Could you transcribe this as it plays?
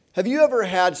Have you ever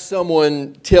had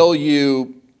someone tell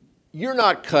you, you're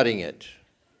not cutting it?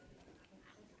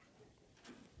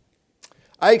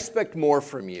 I expect more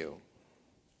from you.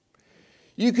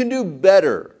 You can do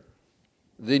better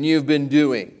than you've been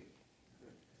doing.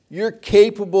 You're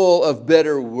capable of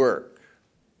better work.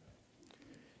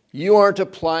 You aren't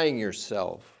applying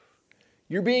yourself.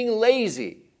 You're being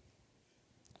lazy.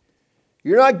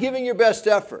 You're not giving your best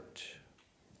effort.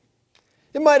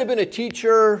 It might have been a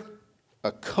teacher,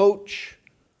 a coach,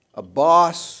 a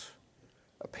boss,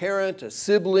 a parent, a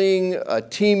sibling, a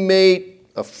teammate,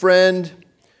 a friend.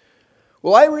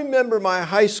 Well, I remember my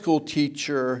high school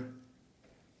teacher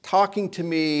talking to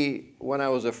me when I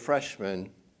was a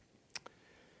freshman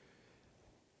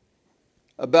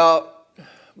about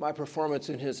my performance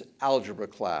in his algebra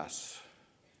class.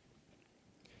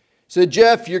 He said,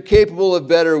 "Jeff, you're capable of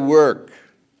better work.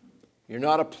 You're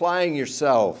not applying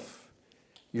yourself.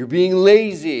 You're being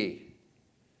lazy.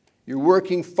 You're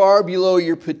working far below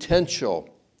your potential."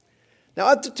 Now,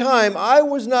 at the time, I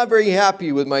was not very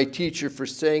happy with my teacher for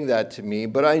saying that to me,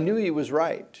 but I knew he was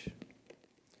right.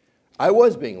 I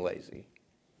was being lazy.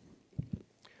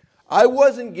 I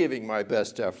wasn't giving my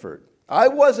best effort. I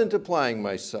wasn't applying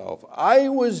myself. I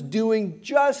was doing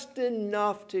just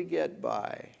enough to get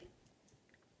by.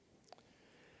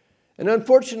 And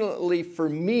unfortunately for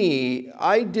me,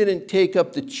 I didn't take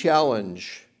up the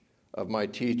challenge of my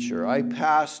teacher. I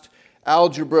passed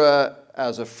algebra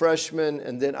as a freshman,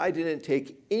 and then I didn't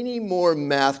take any more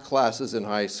math classes in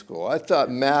high school. I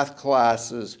thought math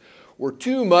classes were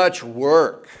too much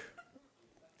work.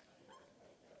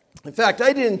 In fact,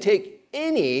 I didn't take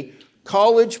any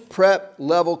college prep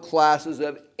level classes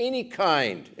of any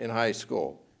kind in high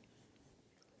school.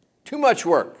 Too much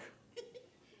work.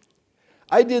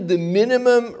 I did the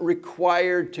minimum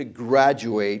required to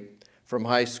graduate from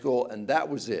high school, and that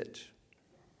was it.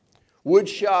 Wood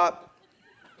shop,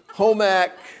 home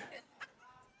ec,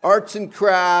 arts and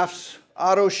crafts,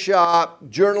 auto shop,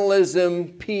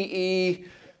 journalism, PE.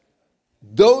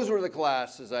 Those were the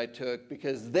classes I took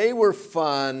because they were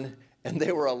fun and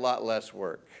they were a lot less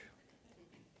work.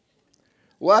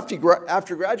 Well,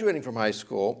 after graduating from high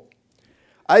school,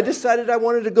 I decided I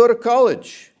wanted to go to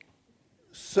college.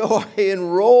 So I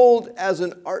enrolled as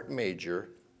an art major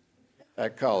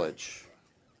at college.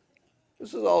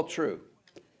 This is all true.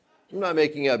 I'm not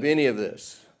making up any of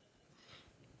this.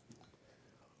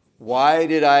 Why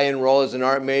did I enroll as an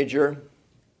art major?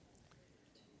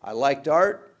 I liked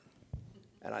art,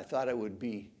 and I thought it would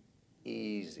be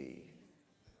easy.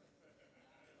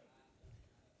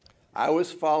 I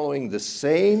was following the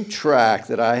same track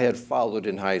that I had followed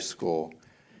in high school,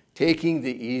 taking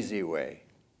the easy way.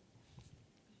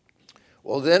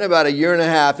 Well, then about a year and a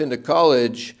half into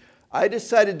college, I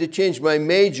decided to change my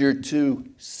major to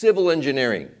civil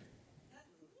engineering.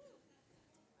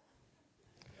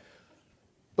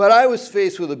 But I was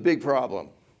faced with a big problem.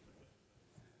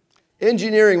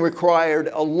 Engineering required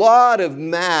a lot of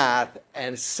math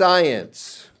and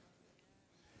science.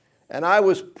 And I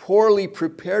was poorly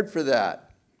prepared for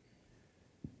that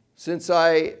since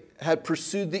I had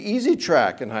pursued the easy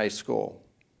track in high school.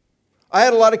 I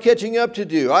had a lot of catching up to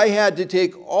do. I had to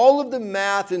take all of the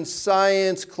math and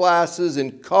science classes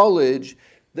in college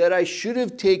that I should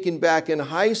have taken back in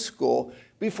high school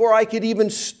before I could even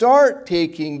start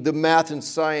taking the math and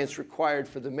science required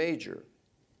for the major.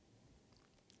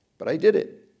 But I did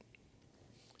it.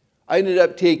 I ended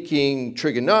up taking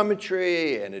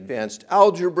trigonometry and advanced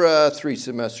algebra, 3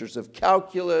 semesters of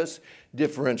calculus,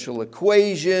 differential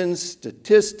equations,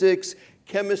 statistics,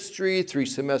 chemistry, 3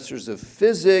 semesters of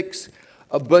physics,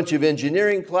 a bunch of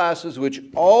engineering classes, which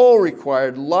all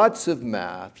required lots of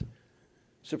math.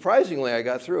 Surprisingly, I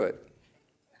got through it.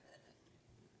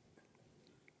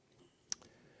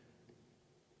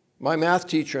 My math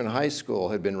teacher in high school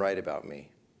had been right about me.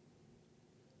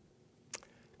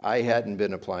 I hadn't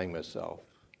been applying myself.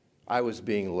 I was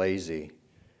being lazy.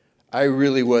 I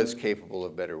really was capable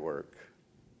of better work.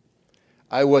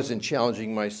 I wasn't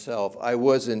challenging myself. I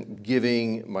wasn't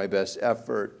giving my best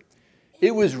effort.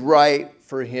 It was right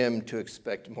for him to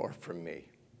expect more from me.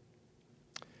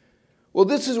 Well,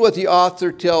 this is what the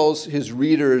author tells his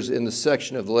readers in the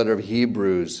section of the letter of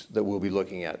Hebrews that we'll be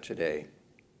looking at today.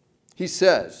 He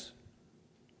says,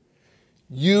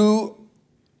 you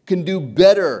can do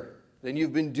better than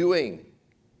you've been doing.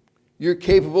 You're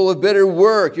capable of better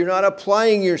work. You're not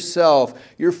applying yourself.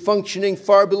 You're functioning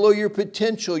far below your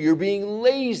potential. You're being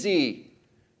lazy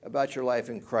about your life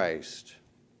in Christ.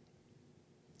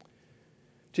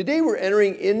 Today we're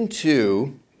entering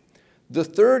into the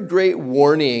third great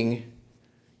warning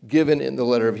given in the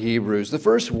letter of Hebrews. The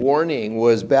first warning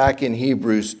was back in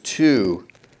Hebrews 2,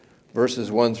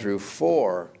 verses 1 through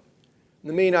 4.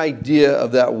 The main idea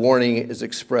of that warning is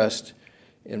expressed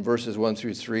in verses 1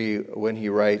 through 3 when he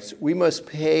writes, "We must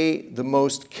pay the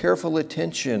most careful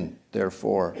attention,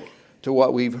 therefore, to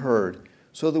what we've heard,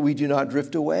 so that we do not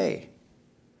drift away.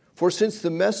 For since the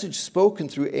message spoken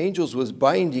through angels was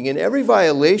binding, and every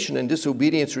violation and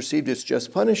disobedience received its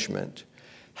just punishment,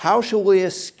 how shall we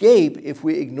escape if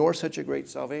we ignore such a great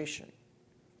salvation?"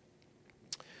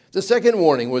 The second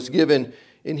warning was given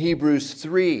in Hebrews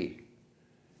 3.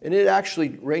 And it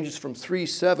actually ranges from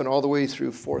 3:7 all the way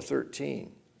through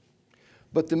 4:13.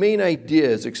 But the main idea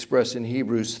is expressed in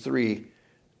Hebrews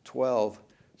 3:12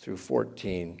 through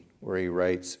 14, where he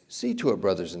writes, "See to it,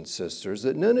 brothers and sisters,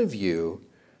 that none of you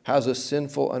has a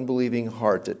sinful, unbelieving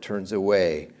heart that turns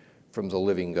away from the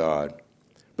living God.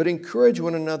 But encourage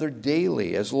one another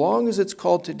daily, as long as it's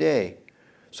called today,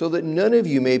 so that none of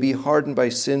you may be hardened by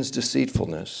sin's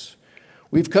deceitfulness.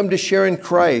 We've come to share in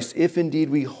Christ, if indeed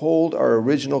we hold our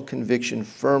original conviction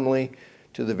firmly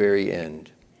to the very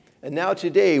end." And now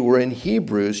today we're in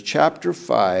Hebrews chapter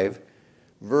 5,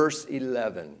 verse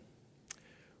 11,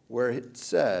 where it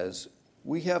says,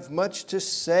 "We have much to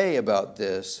say about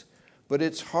this, but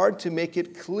it's hard to make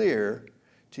it clear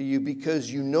to you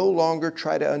because you no longer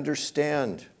try to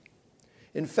understand.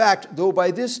 In fact, though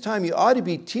by this time you ought to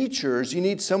be teachers, you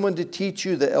need someone to teach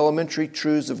you the elementary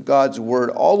truths of God's word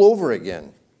all over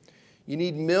again. You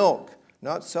need milk,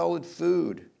 not solid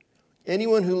food.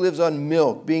 Anyone who lives on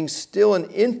milk, being still an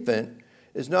infant,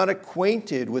 is not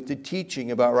acquainted with the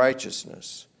teaching about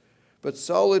righteousness. But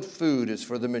solid food is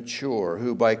for the mature,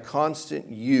 who by constant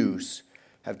use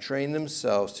have trained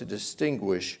themselves to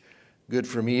distinguish good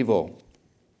from evil."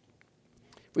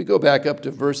 If we go back up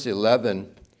to verse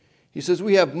 11, he says,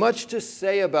 "We have much to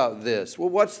say about this." Well,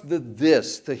 what's the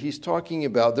this that he's talking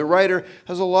about? The writer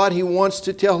has a lot he wants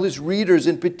to tell his readers,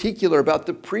 in particular about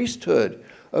the priesthood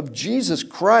of Jesus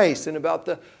Christ and about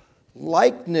the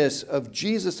likeness of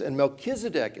Jesus and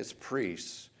Melchizedek as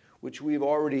priests, which we've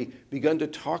already begun to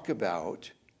talk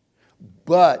about.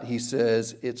 But, he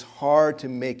says, it's hard to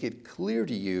make it clear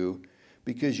to you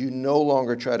because you no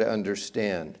longer try to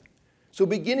understand. So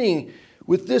beginning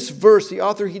with this verse, the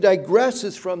author, he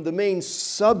digresses from the main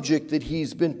subject that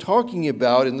he's been talking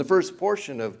about in the first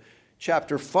portion of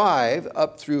chapter 5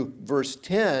 up through verse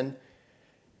 10,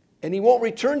 and he won't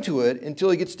return to it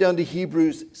until he gets down to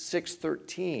Hebrews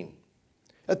 6:13.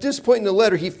 At this point in the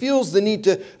letter, he feels the need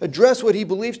to address what he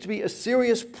believes to be a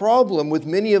serious problem with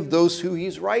many of those who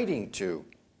he's writing to.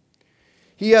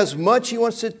 He has much he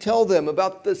wants to tell them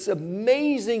about this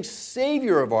amazing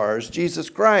Savior of ours, Jesus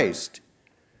Christ.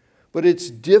 But it's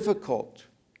difficult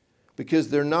because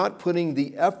they're not putting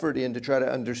the effort in to try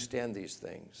to understand these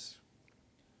things.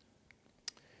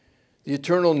 The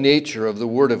eternal nature of the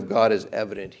Word of God is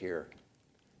evident here,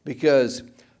 because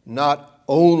not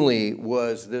only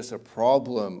was this a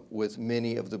problem with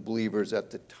many of the believers at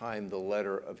the time the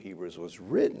letter of Hebrews was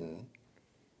written,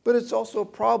 but it's also a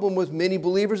problem with many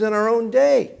believers in our own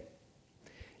day.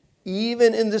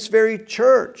 Even in this very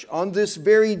church, on this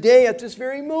very day, at this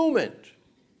very moment.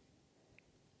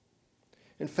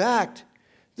 In fact,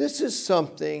 this is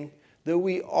something that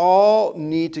we all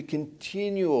need to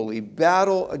continually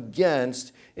battle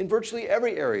against in virtually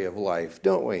every area of life,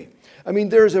 don't we? I mean,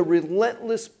 there's a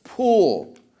relentless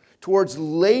pull towards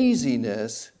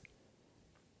laziness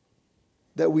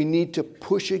that we need to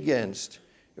push against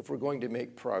if we're going to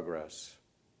make progress.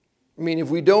 I mean, if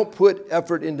we don't put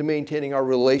effort into maintaining our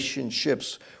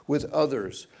relationships with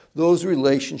others, those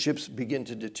relationships begin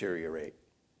to deteriorate.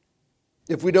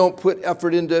 If we don't put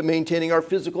effort into maintaining our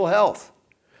physical health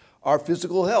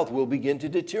will begin to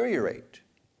deteriorate.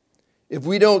 If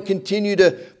we don't continue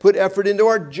to put effort into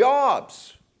our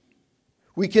jobs,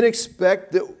 we can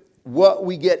expect that what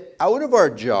we get out of our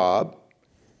job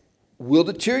will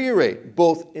deteriorate,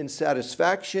 both in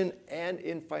satisfaction and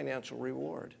in financial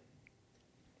reward.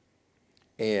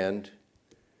 And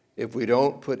if we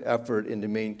don't put effort into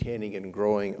maintaining and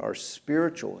growing our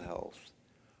spiritual health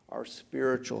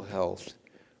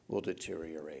will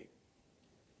deteriorate.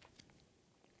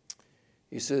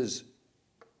 He says,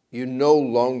 you no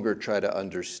longer try to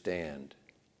understand.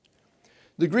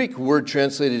 The Greek word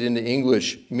translated into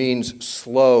English means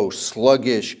slow,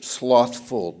 sluggish,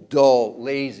 slothful, dull,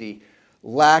 lazy,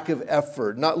 lack of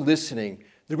effort, not listening.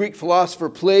 The Greek philosopher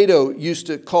Plato used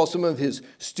to call some of his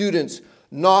students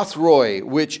nothroi,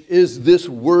 which is this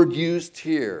word used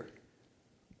here,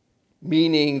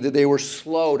 meaning that they were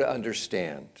slow to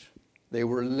understand. They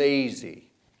were lazy.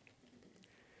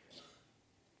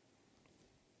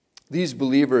 These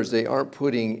believers, they aren't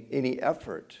putting any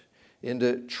effort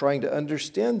into trying to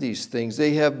understand these things.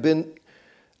 They have been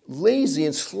lazy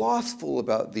and slothful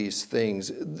about these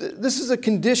things. This is a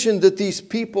condition that these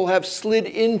people have slid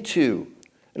into.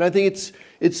 And I think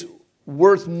it's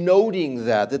worth noting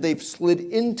that they've slid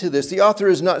into this. The author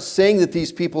is not saying that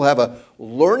these people have a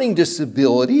learning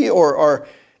disability or are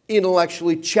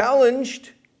intellectually challenged.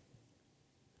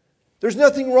 There's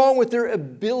nothing wrong with their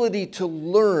ability to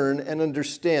learn and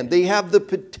understand. They have the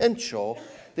potential,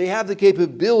 they have the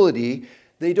capability.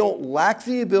 They don't lack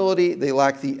the ability, they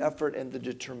lack the effort and the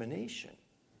determination.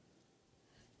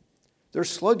 They're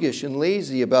sluggish and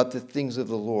lazy about the things of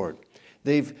the Lord.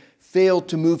 They've failed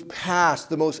to move past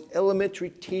the most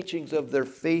elementary teachings of their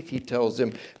faith, he tells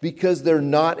them, because they're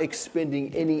not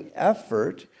expending any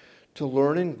effort to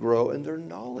learn and grow in their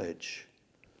knowledge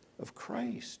of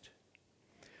Christ.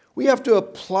 We have to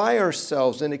apply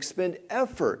ourselves and expend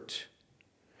effort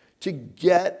to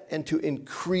get and to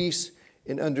increase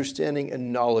in understanding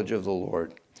and knowledge of the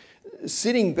Lord.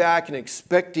 Sitting back and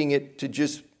expecting it to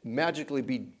just magically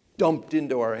be dumped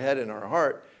into our head and our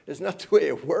heart is not the way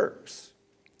it works.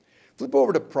 Flip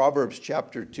over to Proverbs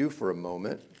chapter 2 for a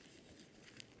moment.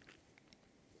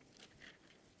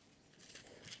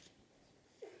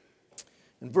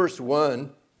 In verse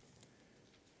 1,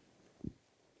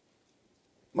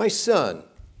 my son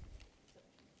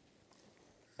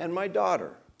and my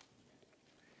daughter,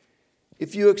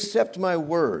 if you accept my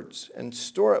words and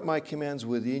store up my commands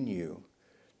within you,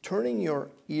 turning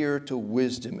your ear to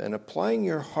wisdom and applying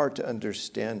your heart to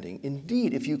understanding,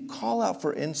 indeed, if you call out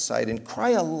for insight and cry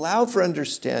aloud for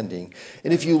understanding,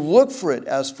 and if you look for it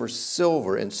as for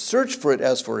silver and search for it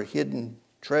as for a hidden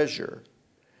treasure,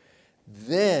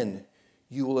 then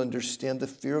you will understand the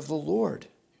fear of the Lord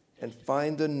and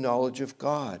find the knowledge of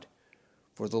God.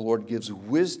 For the Lord gives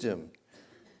wisdom.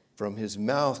 From his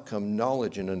mouth come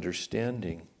knowledge and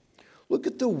understanding. Look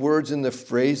at the words and the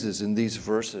phrases in these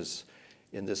verses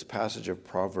in this passage of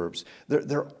Proverbs.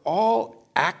 They're all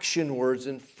action words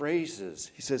and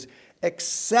phrases. He says,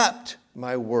 accept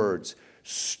my words.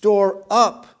 Store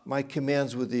up my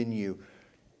commands within you.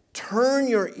 Turn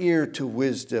your ear to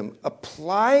wisdom.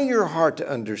 Apply your heart to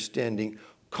understanding.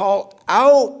 Call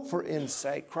out for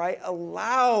insight. Cry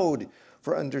aloud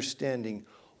for understanding.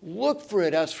 Look for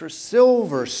it as for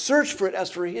silver. Search for it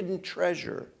as for a hidden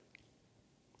treasure.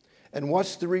 And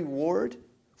what's the reward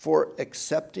for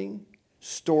accepting,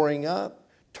 storing up,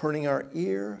 turning our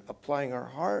ear, applying our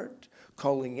heart,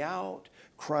 calling out,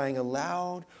 crying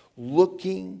aloud,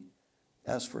 looking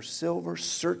as for silver,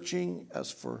 searching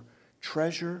as for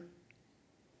treasure?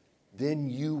 Then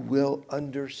you will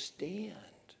understand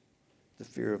the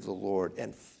fear of the Lord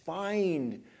and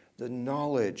find the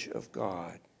knowledge of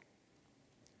God.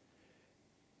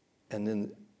 And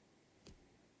then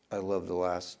I love the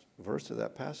last verse of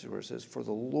that passage where it says, for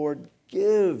the Lord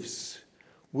gives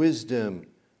wisdom.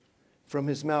 From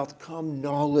his mouth come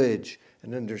knowledge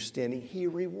and understanding. He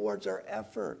rewards our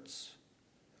efforts.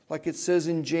 Like it says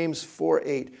in James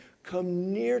 4:8,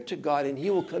 come near to God and he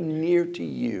will come near to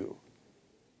you.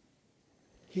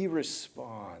 He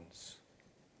responds.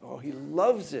 Oh, he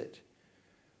loves it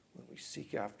when we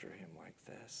seek after him like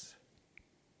this.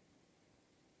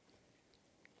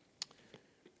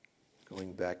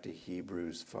 Going back to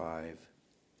Hebrews 5,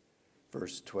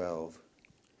 verse 12. It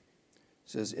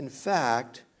says, in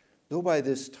fact, though by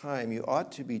this time you ought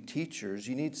to be teachers,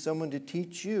 you need someone to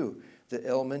teach you the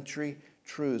elementary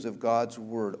truths of God's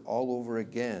word all over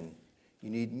again. You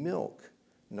need milk,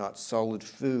 not solid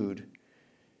food.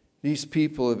 These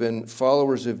people have been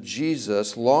followers of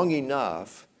Jesus long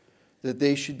enough that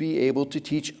they should be able to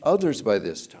teach others by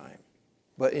this time.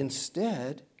 But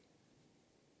instead,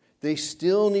 they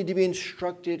still need to be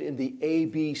instructed in the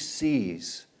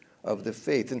ABCs of the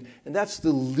faith. And that's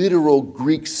the literal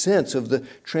Greek sense of the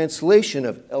translation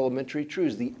of elementary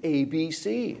truths, the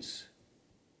ABCs.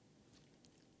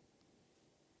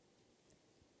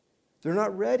 They're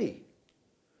not ready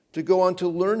to go on to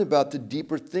learn about the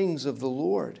deeper things of the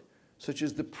Lord, such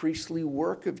as the priestly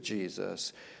work of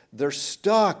Jesus. They're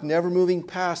stuck, never moving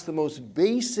past the most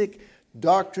basic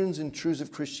doctrines and truths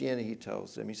of Christianity, he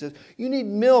tells them. He says, you need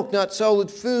milk, not solid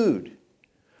food.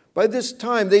 By this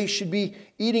time, they should be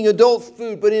eating adult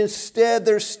food, but instead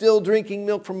they're still drinking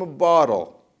milk from a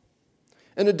bottle.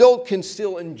 An adult can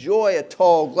still enjoy a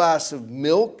tall glass of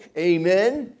milk.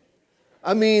 Amen?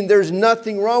 I mean, there's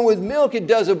nothing wrong with milk. It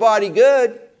does a body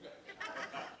good.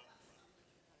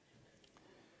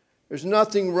 There's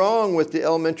nothing wrong with the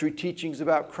elementary teachings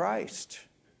about Christ.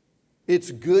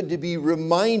 It's good to be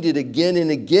reminded again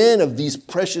and again of these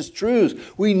precious truths.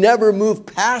 We never move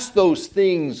past those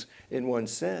things in one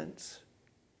sense.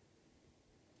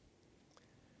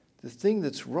 The thing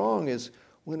that's wrong is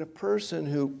when a person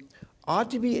who ought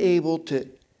to be able to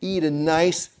eat a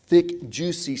nice, thick,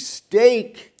 juicy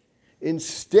steak,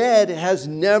 instead has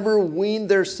never weaned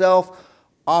themselves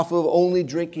off of only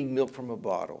drinking milk from a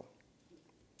bottle.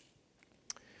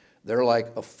 They're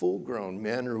like a full-grown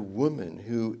man or woman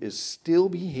who is still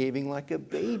behaving like a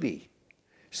baby,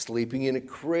 sleeping in a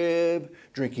crib,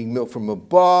 drinking milk from a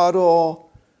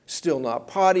bottle, still not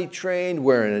potty trained,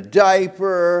 wearing a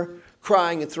diaper,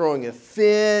 crying and throwing a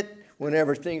fit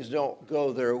whenever things don't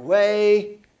go their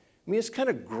way. I mean, it's kind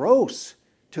of gross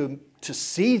to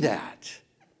see that.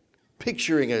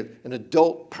 Picturing an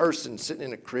adult person sitting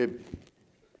in a crib,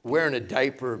 wearing a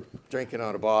diaper, drinking out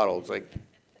of a bottle. It's like,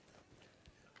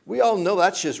 we all know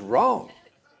that's just wrong.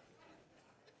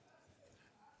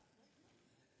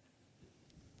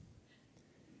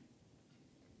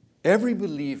 Every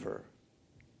believer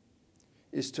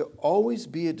is to always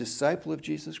be a disciple of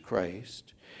Jesus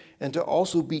Christ and to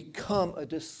also become a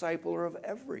discipler of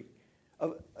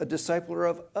a discipler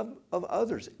of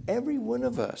others. Every one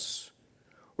of us.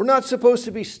 We're not supposed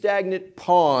to be stagnant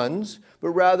ponds, but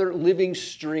rather living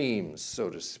streams, so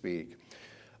to speak.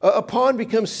 A pond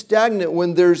becomes stagnant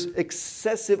when there's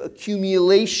excessive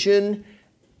accumulation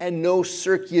and no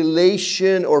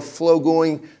circulation or flow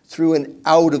going through and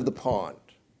out of the pond.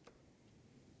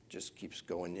 It just keeps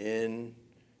going in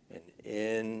and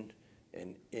in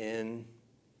and in,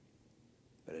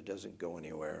 but it doesn't go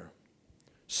anywhere.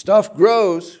 Stuff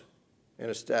grows in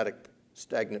a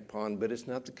stagnant pond, but it's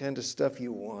not the kind of stuff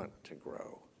you want to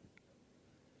grow.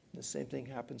 The same thing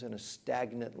happens in a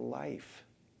stagnant life.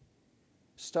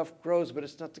 Stuff grows, but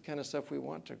it's not the kind of stuff we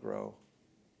want to grow.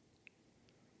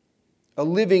 A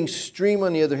living stream,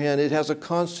 on the other hand, it has a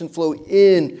constant flow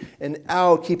in and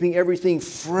out, keeping everything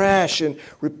fresh and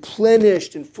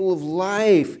replenished and full of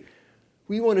life.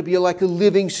 We want to be like a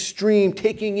living stream,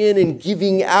 taking in and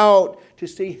giving out to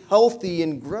stay healthy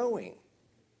and growing.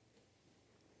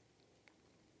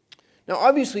 Now,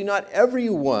 obviously, not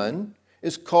everyone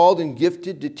is called and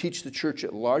gifted to teach the church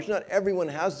at large. Not everyone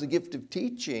has the gift of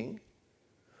teaching.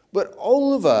 But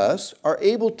all of us are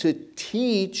able to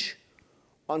teach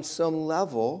on some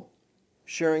level,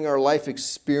 sharing our life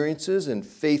experiences and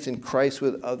faith in Christ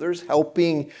with others,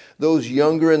 helping those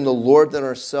younger in the Lord than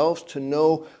ourselves to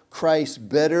know Christ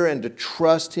better and to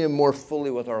trust Him more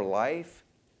fully with our life.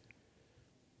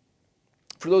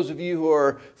 For those of you who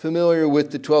are familiar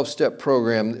with the 12-step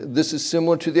program, this is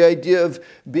similar to the idea of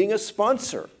being a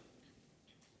sponsor.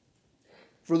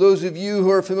 For those of you who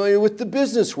are familiar with the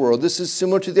business world, this is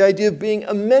similar to the idea of being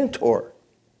a mentor.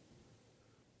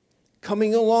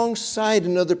 Coming alongside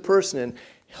another person and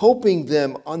helping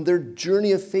them on their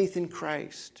journey of faith in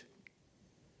Christ.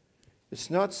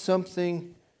 It's not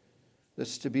something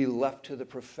that's to be left to the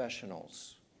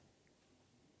professionals.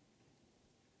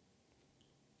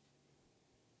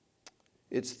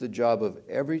 It's the job of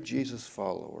every Jesus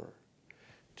follower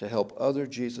to help other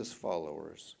Jesus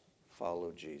followers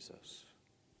follow Jesus.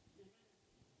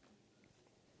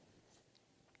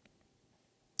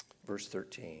 Verse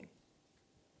 13. It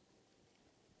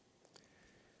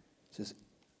says,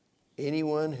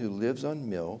 anyone who lives on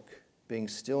milk, being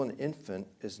still an infant,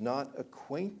 is not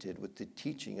acquainted with the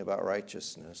teaching about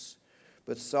righteousness,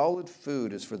 but solid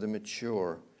food is for the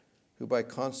mature, who by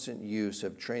constant use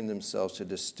have trained themselves to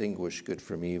distinguish good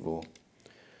from evil.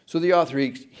 So the author,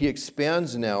 he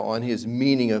expands now on his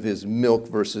meaning of his milk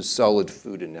versus solid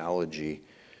food analogy.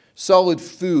 Solid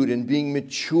food and being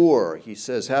mature, he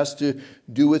says, has to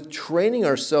do with training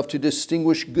ourselves to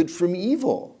distinguish good from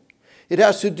evil. It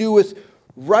has to do with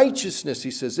righteousness,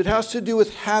 he says. It has to do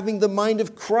with having the mind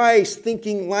of Christ,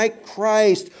 thinking like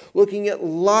Christ, looking at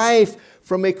life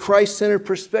from a Christ-centered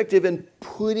perspective and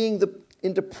putting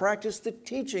into practice the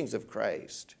teachings of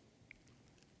Christ.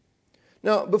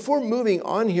 Now, before moving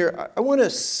on here, I want to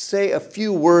say a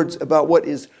few words about what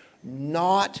is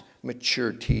not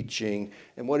mature teaching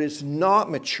and what is not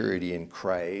maturity in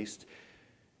Christ,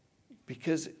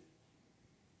 because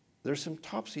there's some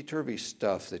topsy-turvy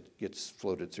stuff that gets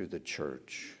floated through the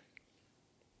church.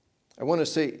 I want to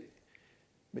say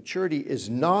maturity is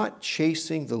not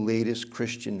chasing the latest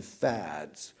Christian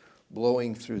fads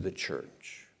blowing through the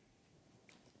church.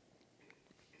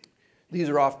 These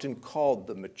are often called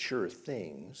the mature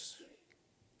things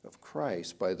of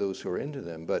Christ by those who are into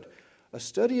them, but a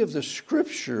study of the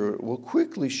Scripture will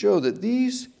quickly show that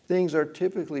these things are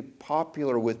typically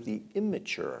popular with the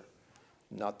immature,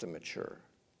 not the mature.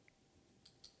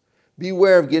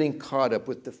 Beware of getting caught up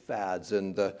with the fads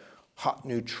and the hot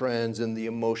new trends and the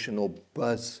emotional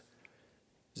buzzy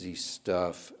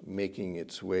stuff making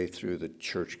its way through the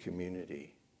church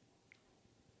community.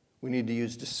 We need to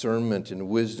use discernment and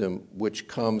wisdom, which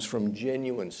comes from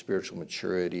genuine spiritual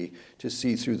maturity, to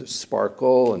see through the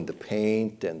sparkle and the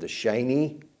paint and the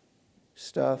shiny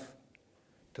stuff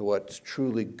to what's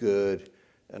truly good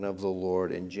and of the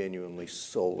Lord and genuinely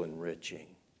soul enriching.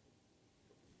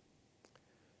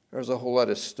 There's a whole lot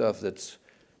of stuff that's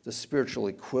the spiritual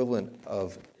equivalent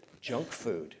of junk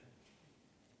food.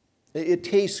 It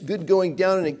tastes good going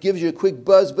down and it gives you a quick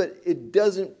buzz, but it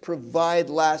doesn't provide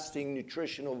lasting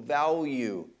nutritional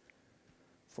value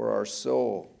for our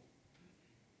soul.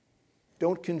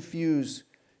 Don't confuse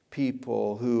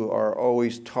people who are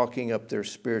always talking up their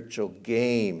spiritual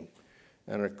game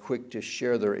and are quick to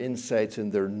share their insights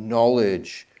and their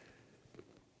knowledge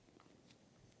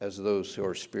as those who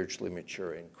are spiritually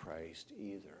mature in Christ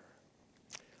either.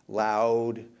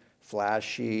 Loud,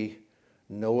 flashy,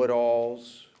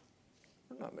 know-it-alls.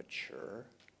 We're not mature.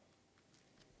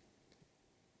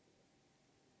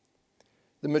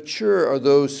 The mature are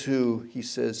those who, he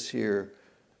says here,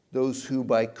 those who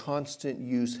by constant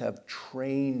use have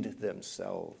trained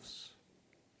themselves.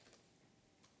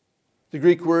 The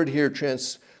Greek word here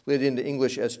translated into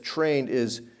English as trained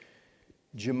is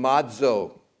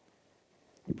gymazo.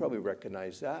 You probably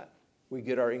recognize that. We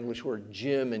get our English word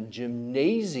gym and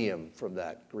gymnasium from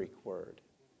that Greek word.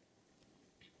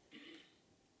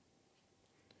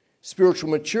 Spiritual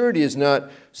maturity is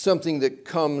not something that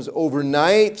comes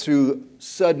overnight through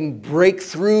sudden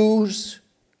breakthroughs.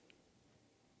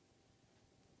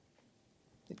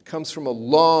 It comes from a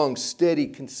long, steady,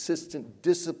 consistent,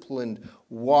 disciplined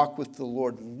walk with the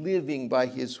Lord, living by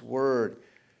His Word,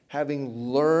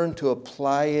 having learned to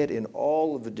apply it in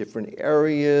all of the different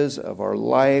areas of our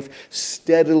life,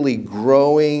 steadily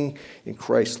growing in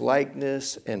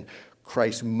Christ-likeness and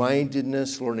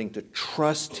Christ-mindedness, learning to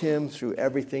trust Him through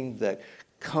everything that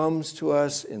comes to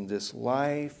us in this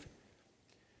life.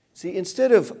 See,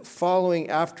 instead of following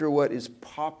after what is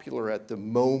popular at the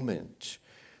moment,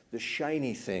 the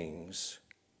shiny things,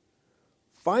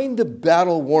 find the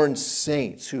battle-worn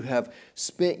saints who have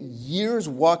spent years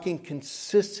walking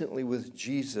consistently with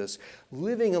Jesus,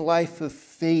 living a life of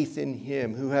faith in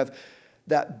Him, who have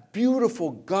that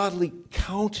beautiful, godly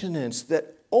countenance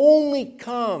that only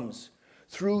comes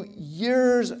through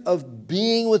years of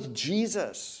being with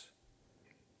Jesus.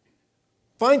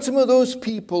 Find some of those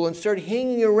people and start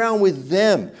hanging around with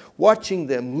them, watching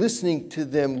them, listening to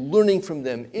them, learning from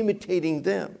them, imitating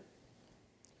them.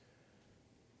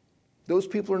 Those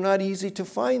people are not easy to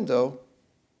find, though,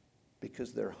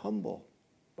 because they're humble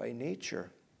by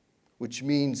nature, which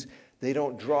means they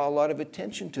don't draw a lot of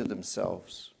attention to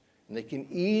themselves, and they can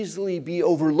easily be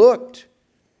overlooked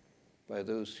by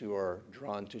those who are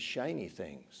drawn to shiny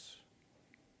things.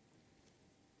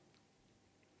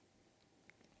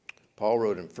 Paul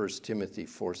wrote in 1 Timothy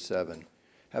 4:7,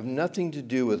 "Have nothing to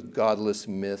do with godless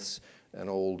myths and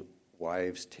old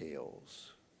wives'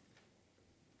 tales."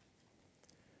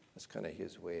 That's kind of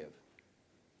his way of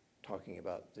talking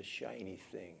about the shiny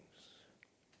things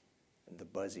and the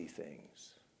buzzy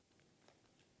things.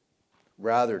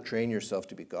 Rather, train yourself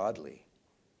to be godly.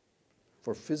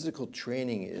 For physical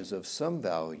training is of some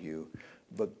value,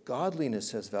 but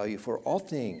godliness has value for all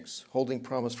things, holding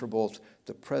promise for both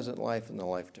the present life and the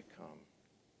life to come.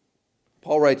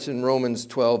 Paul writes in Romans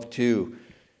 12:2,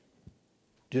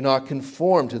 "Do not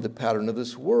conform to the pattern of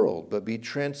this world, but be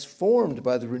transformed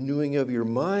by the renewing of your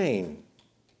mind.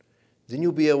 Then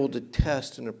you'll be able to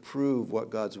test and approve what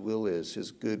God's will is,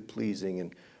 His good, pleasing,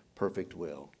 and perfect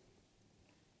will."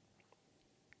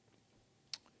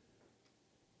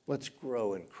 Let's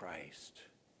grow in Christ.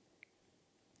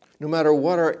 No matter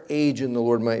what our age in the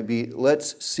Lord might be,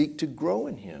 let's seek to grow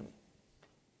in Him.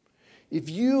 If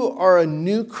you are a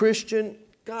new Christian,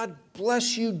 God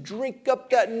bless you. Drink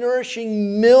up that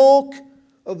nourishing milk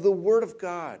of the Word of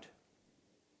God.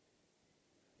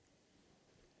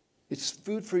 It's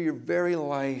food for your very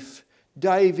life.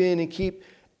 Dive in and keep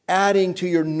adding to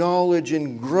your knowledge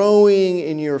and growing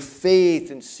in your faith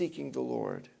and seeking the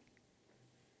Lord.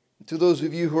 To those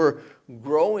of you who are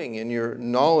growing in your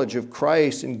knowledge of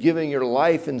Christ and giving your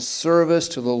life in service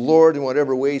to the Lord in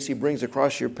whatever ways He brings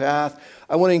across your path,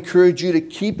 I want to encourage you to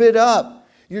keep it up.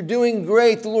 You're doing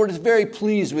great. The Lord is very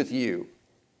pleased with you.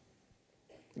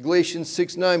 Galatians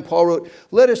 6:9, Paul wrote,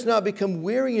 "Let us not become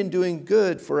weary in doing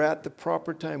good, for at the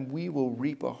proper time we will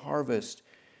reap a harvest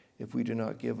if we do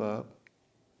not give up.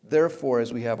 Therefore,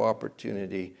 as we have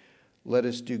opportunity, let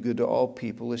us do good to all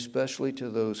people, especially to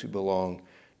those who belong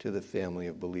to the family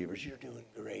of believers." You're doing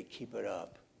great. Keep it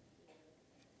up.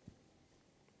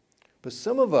 But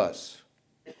some of us,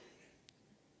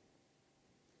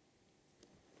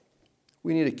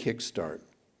 we need a kickstart.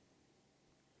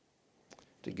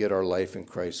 to get our life in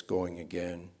Christ going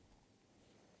again.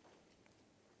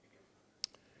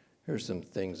 Here's some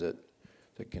things that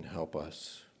can help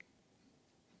us.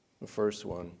 The first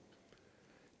one,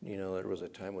 there was a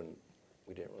time when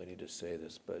we didn't really need to say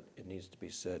this, but it needs to be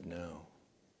said now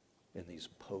in these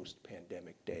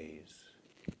post-pandemic days.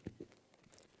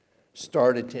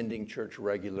 Start attending church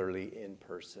regularly in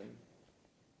person.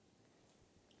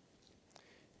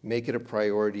 Make it a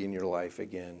priority in your life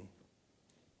again.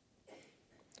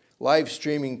 Live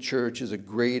streaming church is a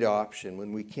great option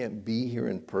when we can't be here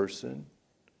in person,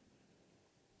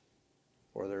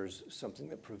 or there's something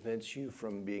that prevents you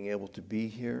from being able to be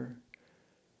here.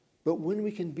 But when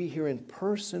we can be here in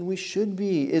person, we should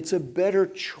be. It's a better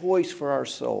choice for our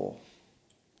soul.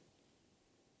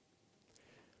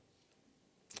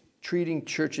 Treating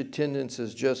church attendance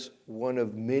as just one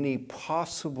of many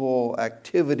possible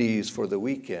activities for the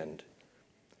weekend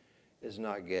is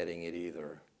not getting it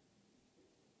either.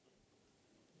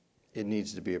 It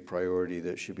needs to be a priority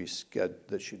that should be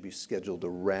scheduled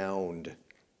around.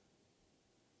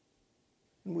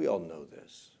 And we all know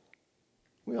this.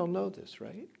 We all know this,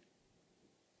 right?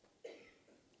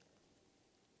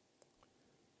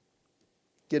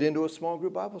 Get into a small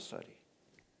group Bible study.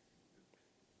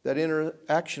 That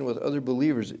interaction with other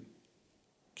believers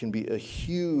can be a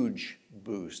huge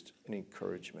boost and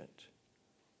encouragement.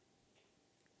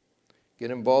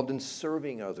 Get involved in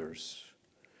serving others.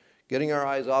 Getting our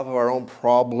eyes off of our own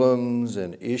problems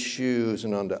and issues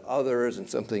and onto others and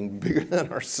something bigger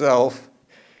than ourselves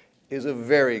is a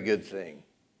very good thing.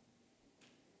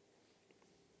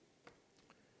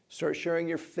 Start sharing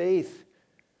your faith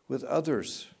with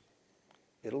others.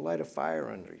 It'll light a fire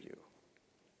under you.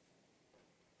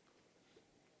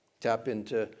 Tap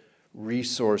into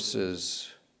resources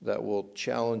that will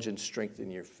challenge and strengthen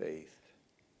your faith.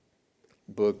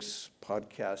 Books,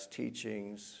 podcasts,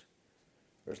 teachings.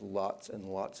 There's lots and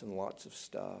lots and lots of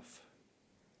stuff.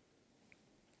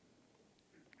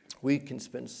 We can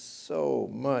spend so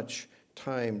much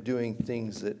time doing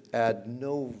things that add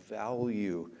no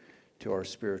value to our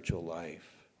spiritual life.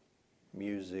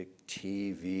 Music,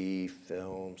 TV,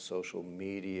 film, social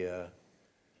media.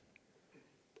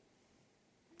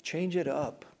 Change it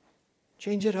up.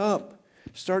 Change it up.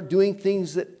 Start doing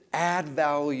things that add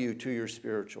value to your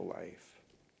spiritual life.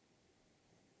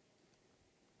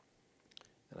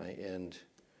 And I end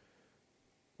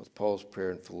with Paul's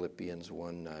prayer in Philippians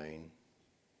 1:9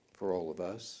 for all of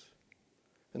us.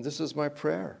 And this is my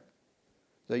prayer,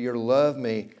 that your love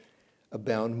may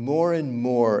abound more and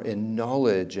more in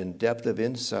knowledge and depth of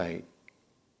insight,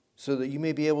 so that you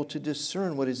may be able to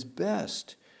discern what is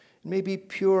best, and may be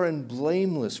pure and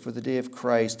blameless for the day of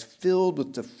Christ, filled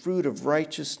with the fruit of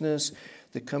righteousness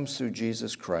that comes through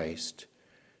Jesus Christ,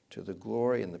 to the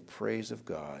glory and the praise of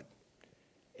God.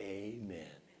 Amen.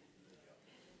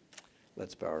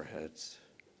 Let's bow our heads.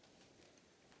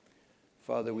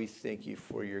 Father, we thank you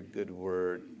for your good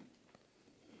word.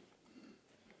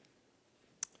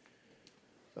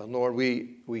 Lord,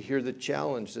 we hear the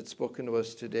challenge that's spoken to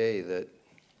us today, that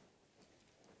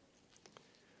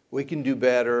we can do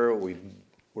better,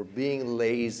 we're being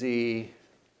lazy.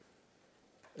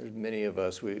 There's many of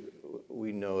us, we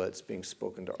know that's being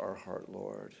spoken to our heart,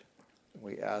 Lord.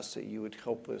 We ask that you would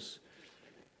help us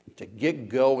to get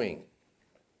going,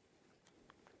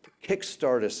 to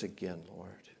kickstart us again, Lord.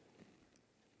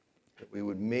 That we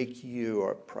would make you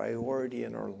our priority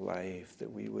in our life,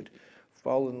 that we would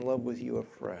fall in love with you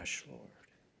afresh, Lord.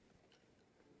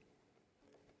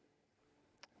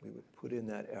 We would put in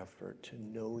that effort to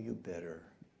know you better,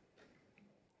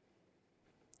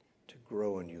 to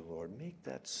grow in you, Lord. Make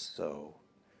that so.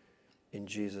 In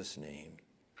Jesus' name,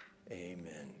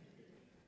 amen.